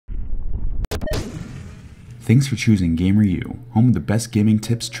Thanks for choosing GamerU, home of the best gaming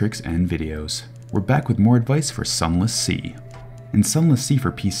tips, tricks, and videos. We're back with more advice for Sunless Sea. In Sunless Sea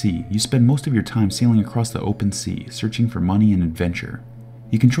for PC, you spend most of your time sailing across the open sea, searching for money and adventure.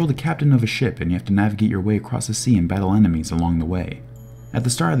 You control the captain of a ship and you have to navigate your way across the sea and battle enemies along the way. At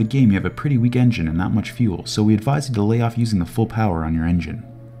the start of the game you have a pretty weak engine and not much fuel, so we advise you to lay off using the full power on your engine.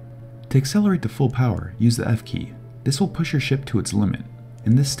 To accelerate to full power, use the F key. This will push your ship to its limit.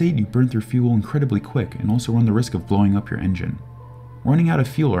 In this state you burn through fuel incredibly quick and also run the risk of blowing up your engine. Running out of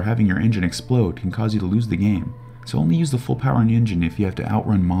fuel or having your engine explode can cause you to lose the game, so only use the full power on your engine if you have to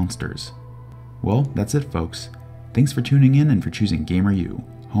outrun monsters. Well, that's it folks. Thanks for tuning in and for choosing GamerU,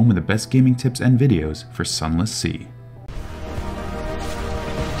 home of the best gaming tips and videos for Sunless Sea.